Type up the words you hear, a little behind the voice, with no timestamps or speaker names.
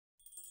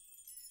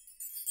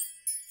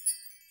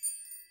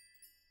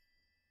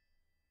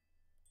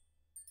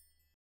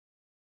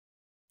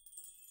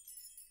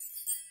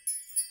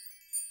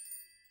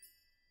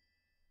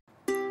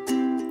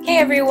Hey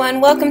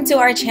everyone, welcome to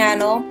our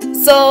channel.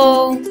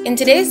 So in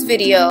today's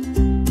video,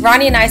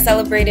 Ronnie and I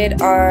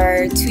celebrated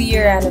our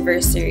 2-year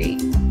anniversary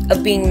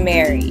of being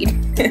married.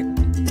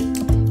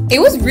 It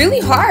was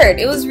really hard.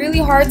 It was really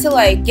hard to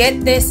like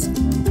get this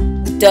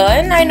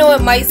done. I know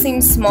it might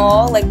seem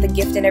small, like the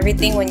gift and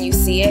everything when you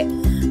see it,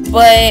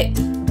 but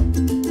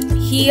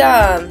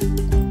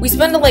we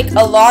spent like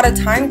a lot of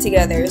time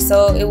together,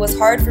 so it was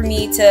hard for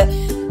me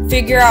to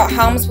figure out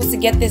how I'm supposed to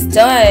get this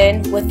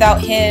done without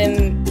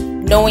him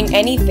knowing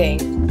anything.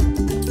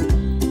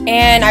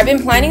 And I've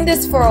been planning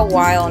this for a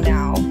while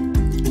now.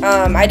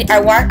 I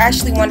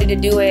actually wanted to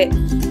do it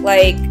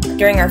like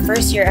during our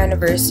 1st year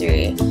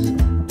anniversary.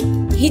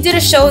 He did a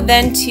show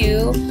then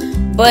too,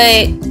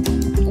 but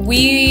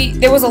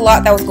there was a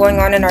lot that was going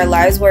on in our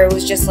lives where it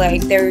was just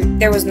like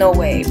there was no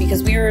way,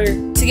 because we were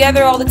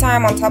together all the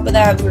time. On top of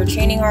that, we were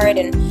training hard,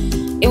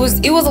 and it was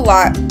a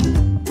lot.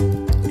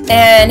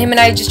 And him and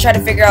I just tried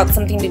to figure out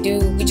something to do.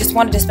 We just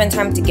wanted to spend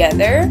time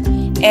together,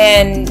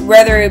 and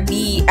whether it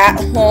be at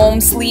home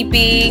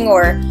sleeping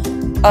or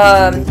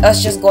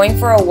us just going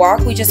for a walk,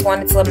 we just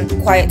wanted some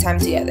quiet time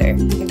together.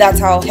 That's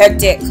how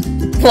hectic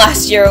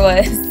last year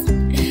was.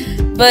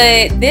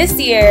 But this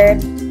year,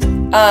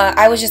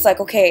 I was just like,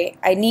 okay,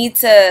 I need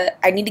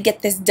to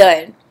get this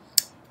done.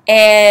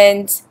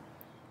 And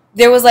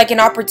there was like an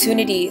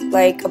opportunity.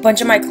 Like a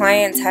bunch of my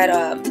clients had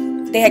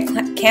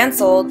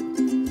canceled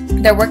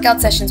their workout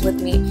sessions with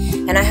me,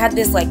 and I had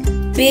this like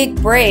big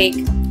break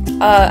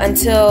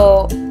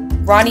until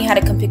Ronnie had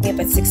to come pick me up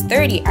at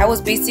 6:30. I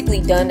was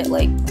basically done at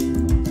like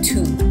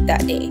 2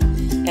 that day,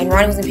 and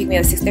Ronnie was gonna pick me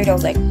up at 6:30. I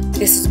was like,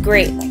 this is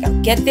great, like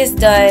I'll get this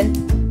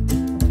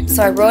done.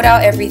 So I wrote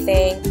out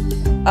everything,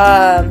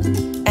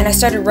 and I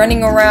started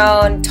running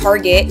around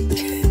Target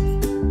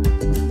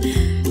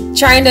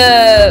trying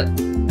to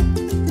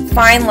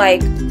find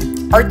like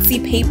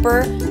artsy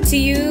paper to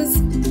use.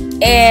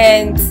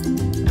 And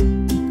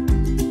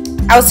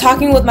I was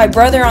talking with my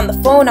brother on the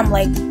phone. I'm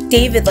like,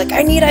 David, like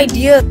I need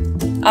ideas,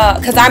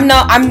 cause I'm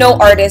no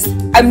artist.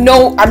 I'm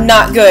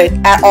not good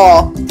at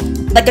all.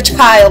 Like a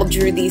child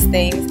drew these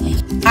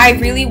things. I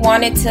really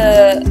wanted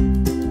to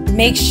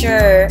make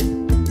sure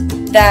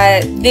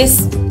that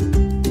this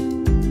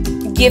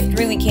gift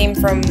really came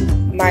from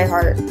my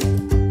heart.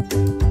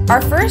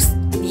 Our first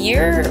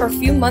year or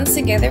few months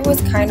together was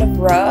kind of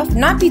rough,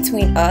 not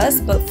between us,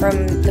 but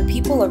from the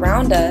people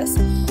around us.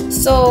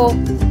 So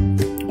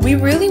we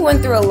really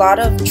went through a lot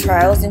of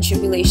trials and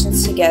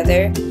tribulations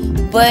together,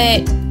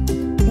 but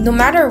no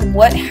matter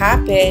what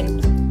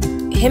happened,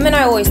 him and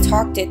I always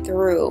talked it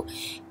through.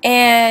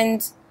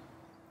 And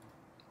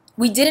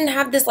we didn't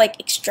have this like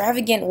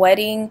extravagant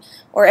wedding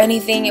or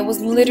anything. It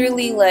was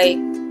literally like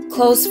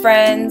close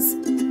friends.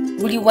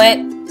 We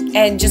went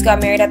and just got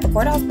married at the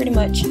courthouse pretty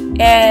much,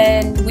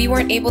 and we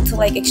weren't able to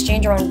like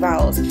exchange our own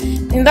vows.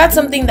 And that's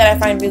something that I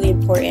find really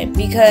important,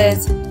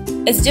 because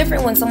it's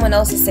different when someone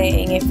else is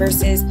saying it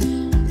versus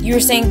you're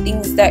saying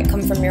things that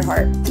come from your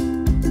heart.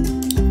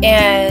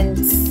 And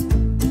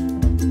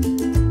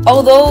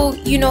although,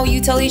 you know,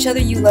 you tell each other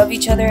you love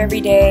each other every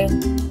day,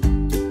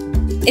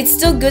 it's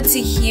still good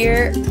to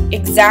hear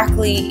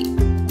exactly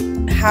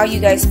how you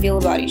guys feel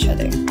about each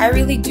other. I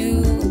really do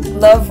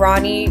love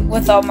Ronnie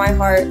with all my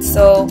heart.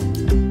 So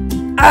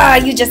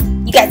you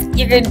guys,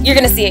 you're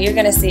gonna see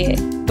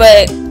it.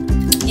 But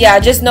yeah,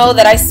 just know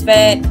that I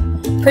spent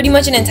pretty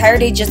much an entire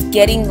day just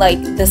getting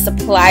like the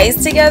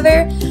supplies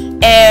together.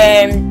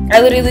 And I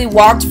literally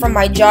walked from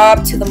my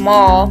job to the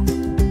mall,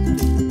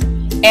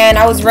 and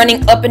I was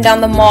running up and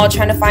down the mall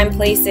trying to find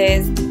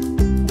places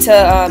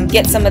to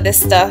get some of this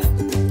stuff,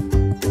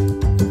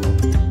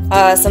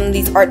 some of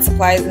these art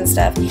supplies and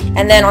stuff.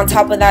 And then on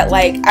top of that,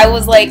 like I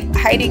was like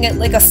hiding at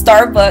like a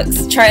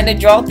Starbucks trying to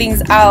draw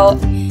things out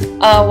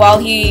while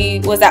he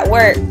was at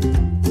work.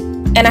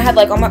 And I had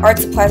like all my art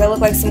supplies. I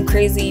looked like some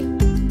crazy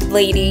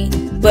lady,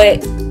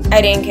 but I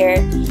didn't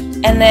care.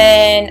 And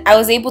then I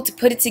was able to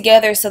put it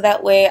together so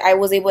that way I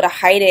was able to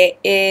hide it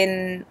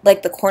in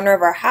like the corner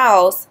of our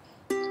house,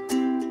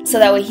 so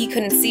that way he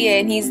couldn't see it.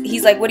 And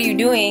he's like, what are you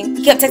doing?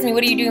 He kept texting me,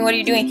 what are you doing? What are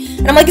you doing?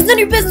 And I'm like, it's none of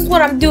your business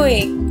what I'm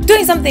doing.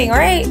 Doing something,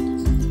 right?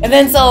 And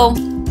then so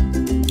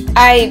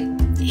I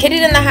hid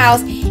it in the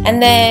house.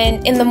 And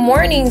then in the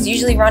mornings,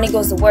 usually Ronnie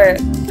goes to work,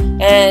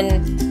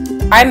 and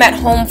I'm at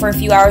home for a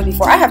few hours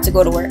before I have to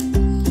go to work.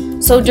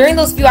 So during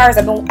those few hours,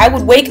 I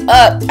would wake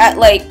up at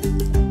like,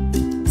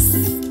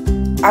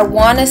 I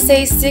want to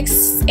say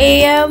 6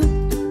 a.m.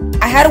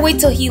 I had to wait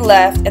till he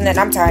left, and then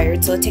I'm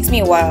tired, so it takes me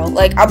a while.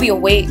 Like, I'll be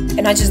awake,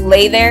 and I just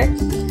lay there.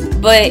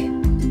 But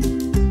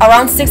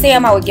around 6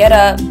 a.m. I would get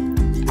up.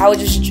 I would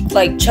just,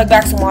 like, chug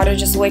back some water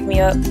just to wake me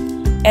up.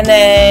 And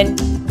then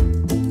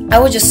I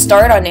would just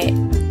start on it.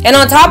 And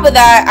on top of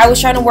that, I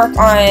was trying to work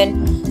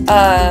on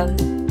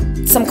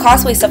some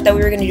cosplay stuff that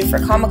we were going to do for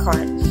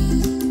Comic-Con.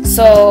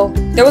 So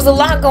there was a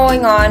lot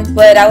going on,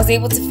 but I was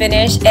able to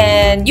finish,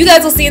 and you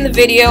guys will see in the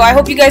video. I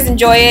hope you guys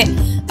enjoy it.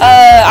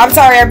 I'm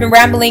sorry I've been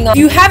rambling on. If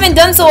you haven't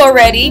done so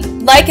already,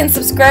 like and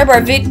subscribe to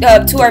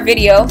our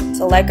video.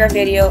 So like our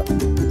video,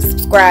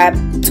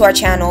 subscribe to our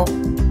channel.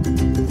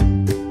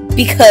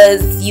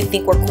 because you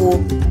think we're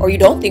cool or you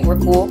don't think we're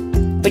cool,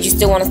 but you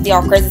still want to steal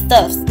our crazy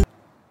stuffs.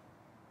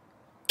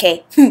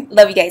 Okay,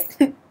 love you guys.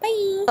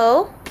 Bye.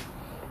 Oh,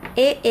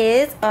 it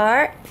is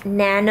our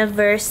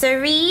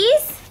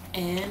naniversaries.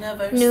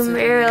 Anniversary.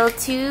 Numero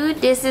 2,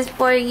 this is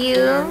for you.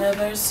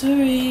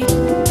 Anniversary.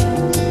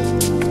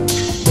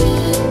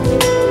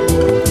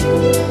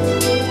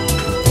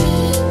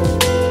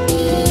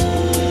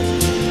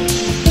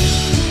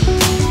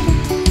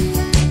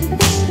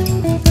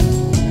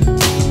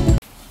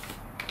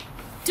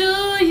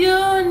 Do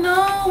you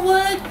know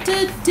what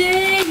the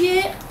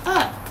day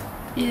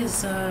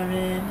is our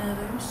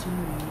anniversary?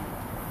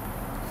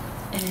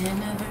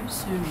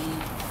 Anniversary.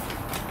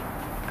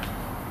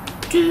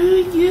 Do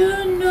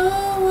you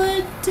know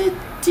what the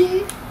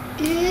day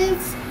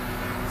is?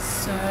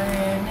 It's our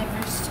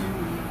anniversary.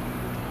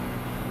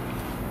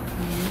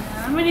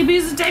 Yeah. How many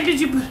pieces of tape did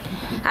you put?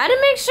 I had to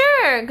make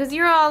sure, because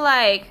you're all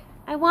like,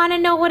 I want to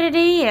know what it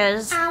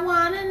is. I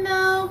wanna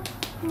know.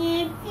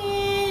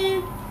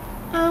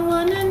 I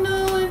wanna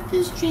know if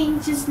the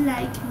strangers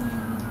like me.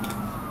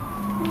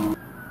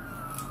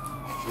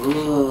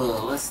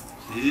 Ooh, what's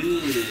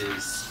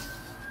this?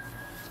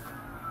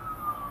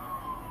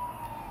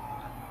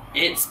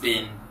 It's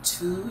been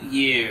 2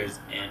 years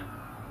and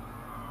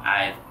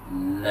I've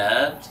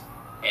loved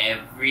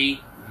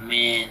every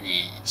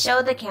minute.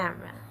 Show the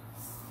camera.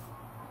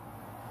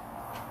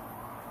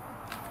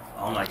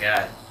 Oh my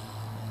god.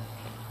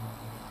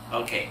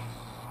 Okay.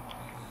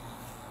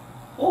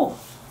 Oh,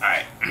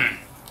 alright.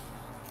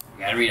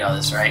 Gotta read all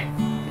this, right?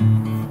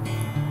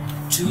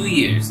 2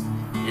 years.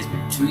 It's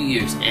been 2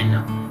 years, and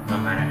no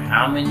matter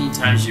how many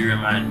times you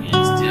remind me,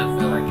 I still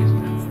feel like it's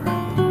been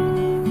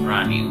forever.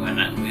 Ronnie, when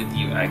I'm with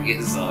you, I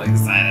get so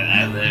excited.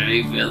 I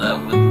literally fill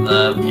up with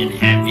love and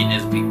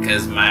happiness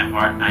because my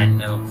heart, I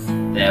know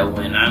that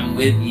when I'm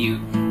with you,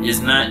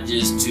 it's not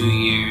just 2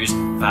 years,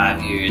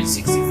 5 years,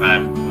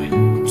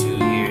 65.2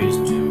 years,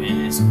 2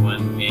 minutes,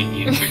 1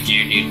 million,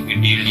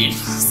 quadrillion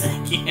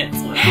seconds.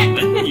 When I'm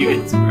with you,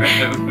 it's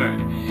forever.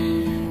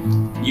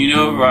 You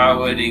know, for our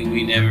wedding,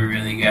 we never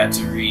really got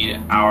to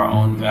read our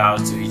own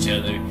vows to each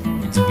other.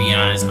 And to be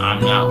honest, I'm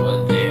not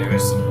what they're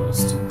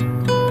supposed to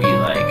be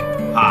like.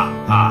 Ha,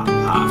 ha,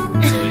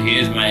 ha. So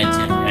here's my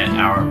attempt at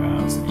our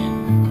vows.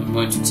 And I'm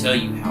going to tell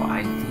you how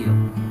I feel.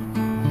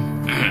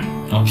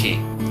 Okay,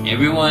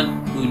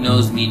 everyone who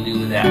knows me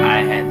knew that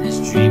I had this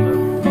dream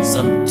of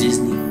some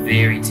Disney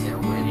fairy tale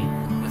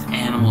wedding with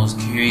animals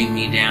carrying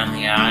me down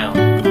the aisle.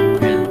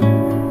 Really?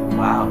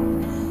 Wow.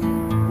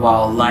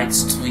 While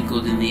lights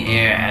twinkled in the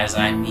air as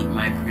I meet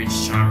my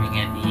Prince Charming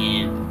at the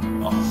end.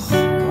 Oh,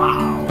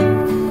 wow.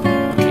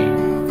 Okay,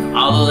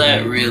 although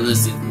that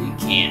realistically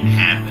can't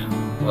happen,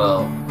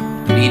 well,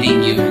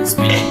 meeting you and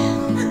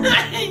spending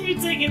you're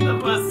taking the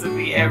bus to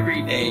me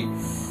every day,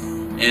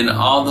 and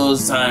all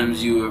those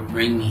times you would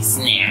bring me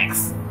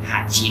snacks,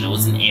 hot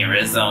Cheetos and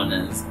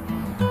Arizonas,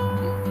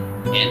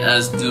 and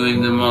us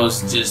doing the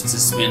most just to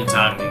spend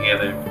time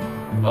together.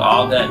 Well,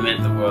 all that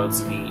meant the world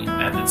to me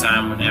at the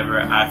time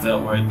whenever I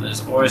felt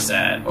worthless or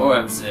sad or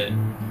upset.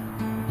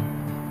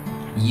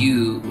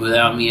 You,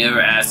 without me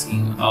ever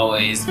asking,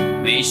 always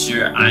made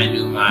sure I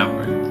knew my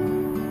worth.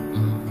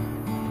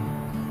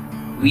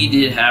 We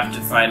did have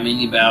to fight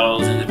many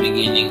battles in the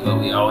beginning, but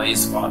we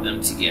always fought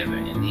them together.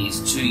 In these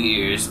 2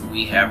 years,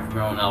 we have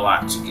grown a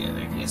lot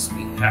together. Yes,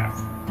 we have.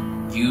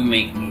 You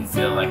make me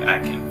feel like I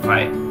can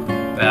fight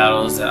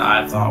battles that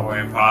I thought were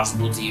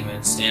impossible to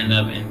even stand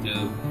up and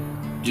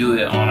do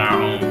it on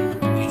our own.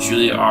 You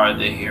truly are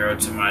the hero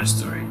to my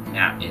story.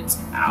 Now it's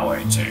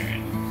our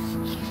turn.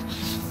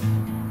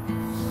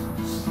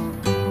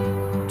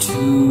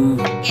 2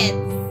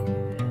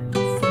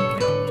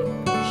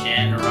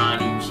 Shan-Ron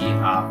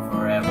Uchiha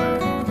forever.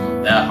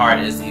 That heart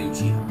is the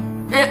Uchiha.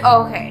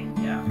 Okay.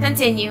 Yeah.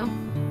 Continue.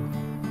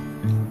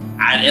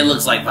 It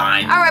looks like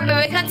behind. Alright,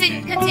 baby,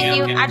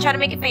 continue. Okay. I try to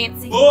make it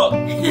fancy. Oh.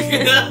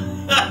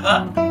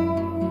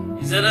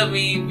 Instead of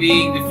me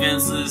being a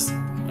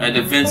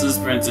defenseless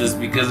princess,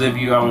 because of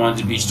you, I want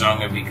to be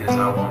stronger because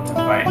I want to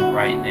fight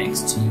right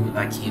next to you,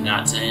 like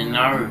Hinata and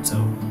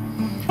Naruto.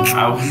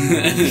 I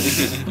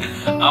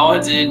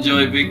want to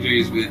enjoy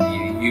victories with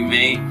you.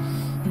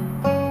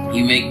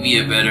 You make me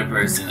a better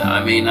person.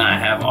 I may not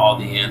have all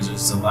the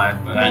answers to life,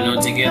 but I know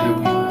together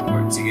we will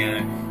work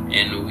together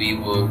and we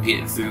will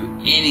get through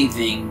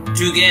anything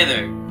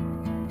together.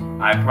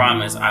 I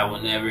promise I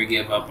will never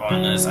give up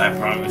on us. I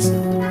promise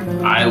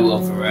I will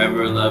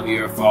forever love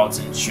your faults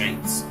and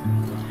strengths.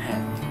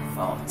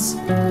 Faults.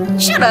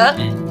 Shut up.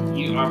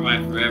 You are my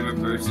forever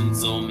person,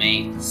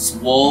 soulmate,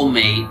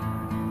 swole-mate,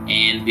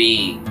 and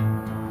being.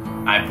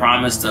 I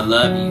promise to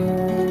love you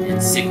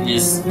in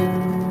sickness,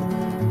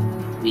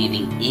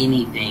 meaning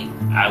anything.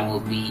 I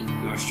will be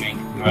your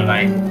strength, your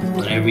life,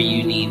 whatever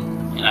you need,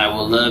 and I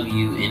will love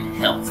you in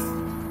health.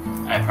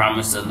 I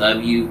promise to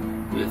love you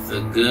with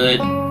the good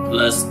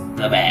plus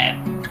the bad.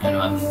 I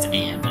know it means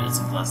and, but it's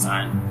a plus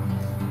sign.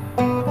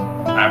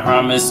 I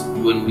promise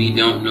when we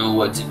don't know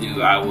what to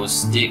do, I will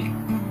stick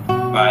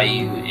by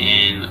you,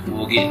 and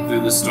we'll get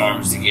through the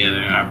storms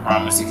together. I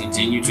promise to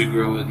continue to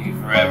grow with you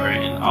forever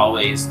and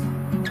always.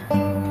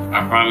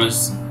 I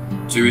promise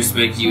to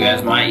respect you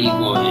as my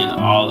equal in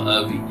all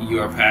of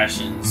your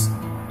passions,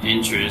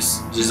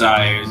 interests,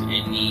 desires,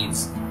 and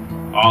needs.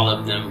 All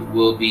of them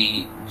will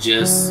be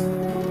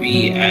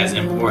as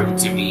important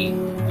to me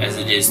as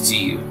it is to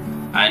you.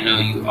 I know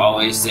you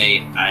always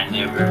say I'm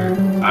never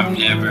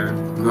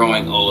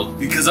growing old,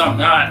 because I'm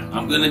not.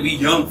 I'm gonna be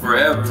young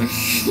forever.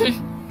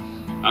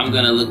 I'm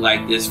gonna look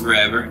like this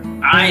forever.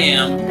 I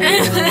am gonna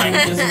look like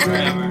this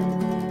forever.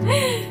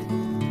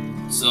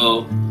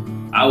 So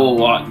I will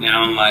walk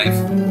down life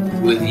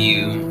with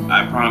you.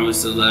 I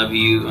promise to love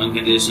you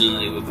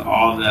unconditionally with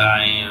all that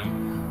I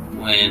am.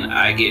 When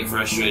I get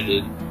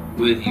frustrated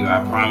with you,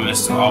 I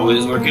promise to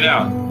always work it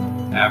out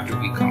after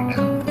we calm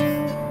down.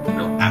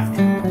 No,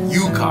 after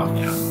you calm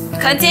down.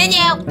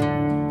 Continue.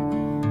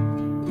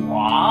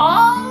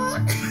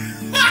 What?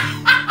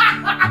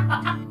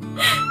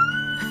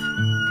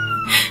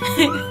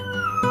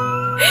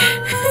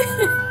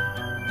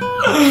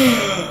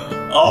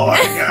 Oh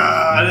my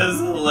god, this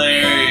is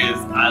hilarious.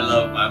 I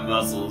love my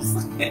muscles.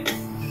 Love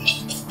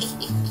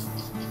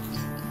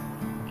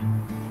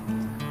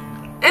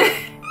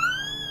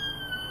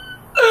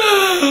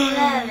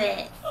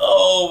it.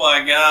 Oh my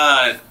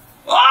god.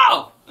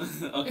 Wow!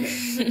 Okay.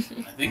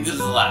 I think this is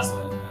the last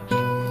one.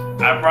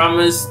 I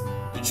promise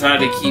to try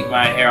to keep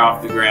my hair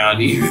off the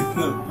ground, even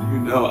though you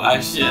know I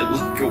shed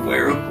like a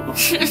werewolf.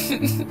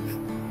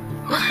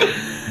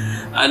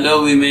 I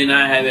know we may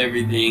not have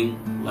everything,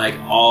 like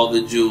all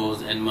the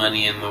jewels and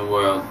money in the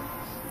world,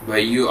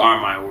 but you are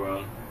my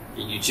world,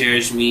 and you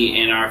cherish me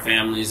and our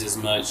families as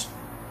much,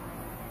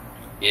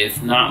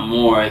 if not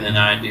more than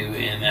I do,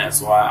 and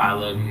that's why I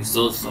love you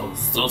so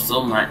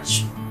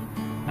much.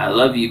 I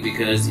love you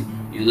because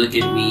you look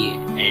at me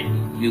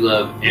and you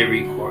love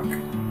every quirk,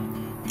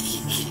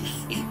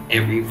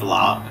 every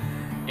flaw,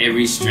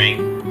 every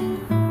strength,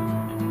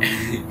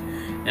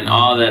 and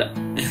all that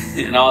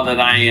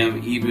I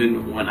am,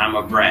 even when I'm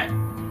a brat.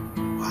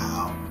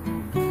 Wow.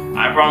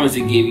 I promise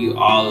to give you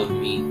all of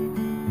me.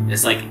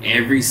 It's like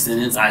every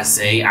sentence I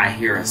say, I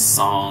hear a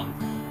song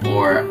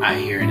or I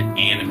hear an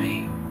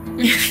anime.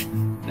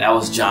 That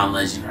was John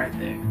Legend right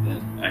there.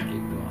 I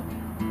keep going.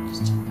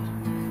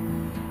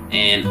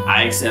 And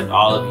I accept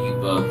all of you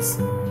bugs.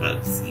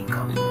 Keep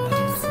calling me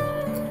bugs.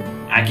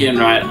 I can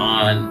write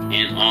on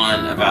and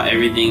on about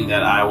everything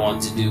that I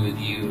want to do with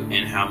you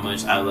and how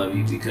much I love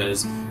you,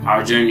 because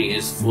our journey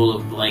is full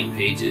of blank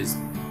pages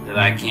that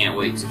I can't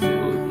wait to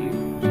fill with you.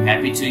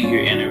 Happy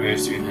 2-year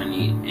anniversary,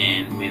 honey,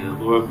 and may the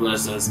Lord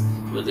bless us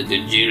with a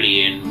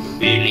gajillion,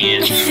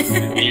 billion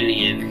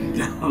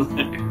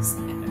dollars.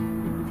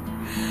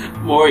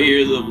 More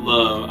years of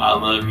love. I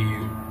love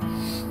you,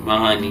 my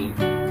honey.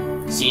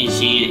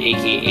 Shan-Ron,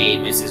 aka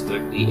Mrs.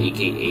 Berkeley,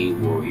 aka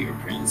Warrior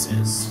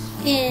Princess.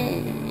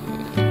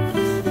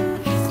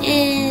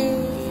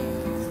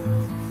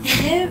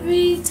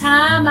 Every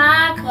time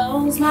I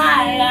close my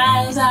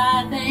eyes,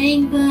 I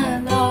thank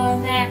the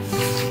Lord that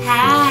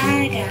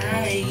I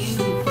got you.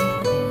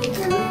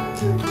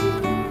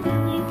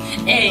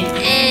 And you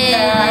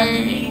got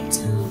me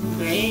too,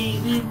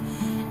 baby.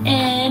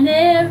 And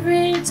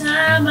every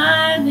time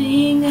I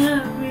think I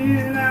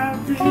will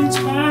preach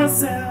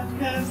myself,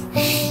 'cause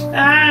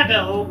I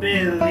don't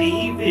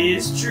believe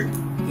it's true.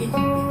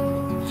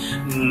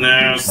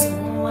 Now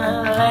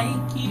someone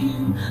like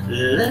you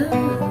loves.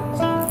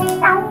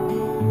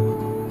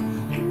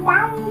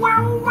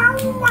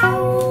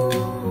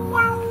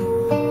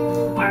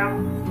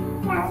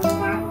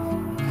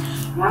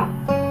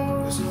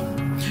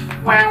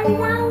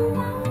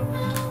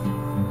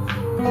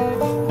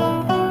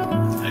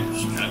 I'm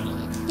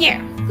struggling. Here.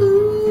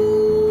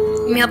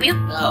 Let me help you?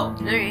 Oh.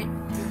 Alright.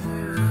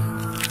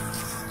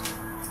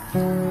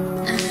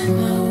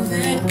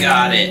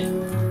 Got it.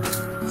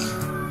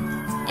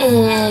 Uh,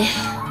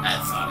 I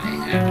thought I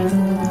had it.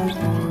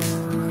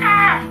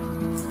 Ah!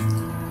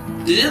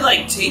 Did it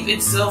like tape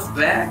itself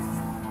back?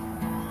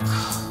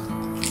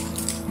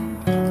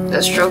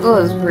 the struggle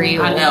is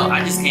real. I know,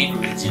 I just came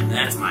from the gym,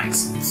 that's my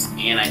excuse.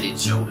 And I did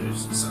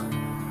shoulders, so.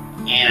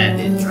 And I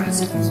did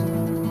triceps.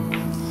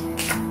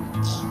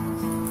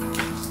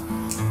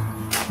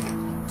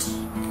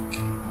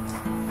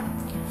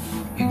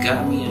 You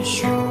got me a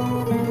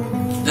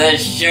shirt. The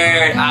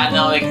shirt, I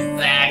know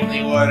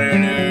exactly what it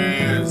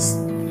is.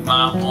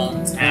 My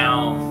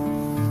hometown.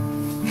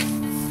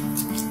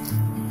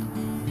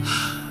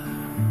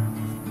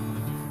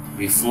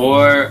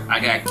 Before I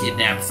got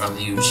kidnapped from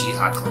the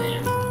Uchiha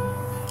clan,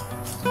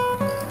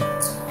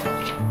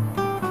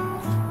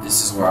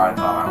 this is where I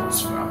thought I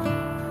was from.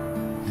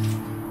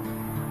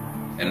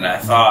 And I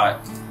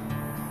thought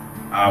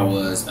I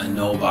was a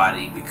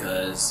nobody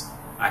because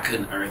I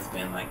couldn't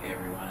earthbend like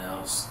everyone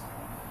else.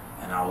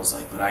 And I was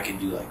like, but I can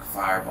do like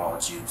fireball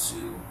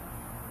jutsu.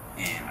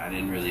 And I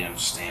didn't really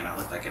understand. I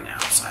looked like an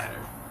outsider.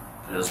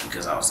 But it was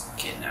because I was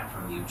kidnapped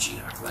from the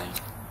Uchiha clan.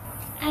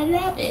 I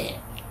love it.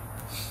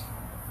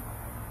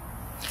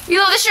 You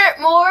love the shirt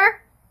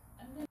more?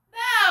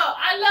 No,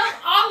 I I love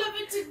all of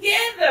it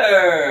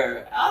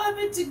together. All of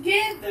it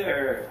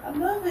together. I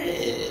love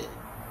it.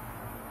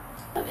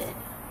 Love it.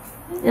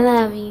 I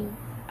love you.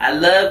 I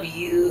love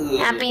you.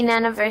 Happy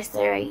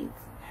anniversary.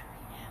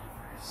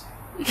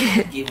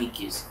 Give me a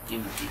kiss.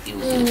 Give me a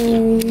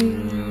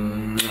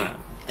kiss.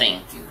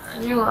 Thank you,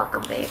 honey. You're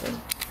welcome, baby.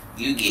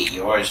 You get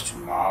yours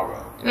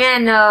tomorrow. Yeah,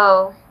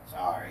 no.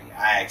 Sorry,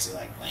 I actually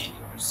like playing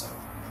yours, so.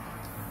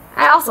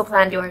 I also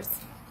planned yours.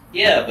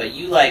 Yeah, but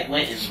you like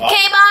went and bought.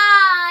 Okay,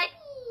 bye.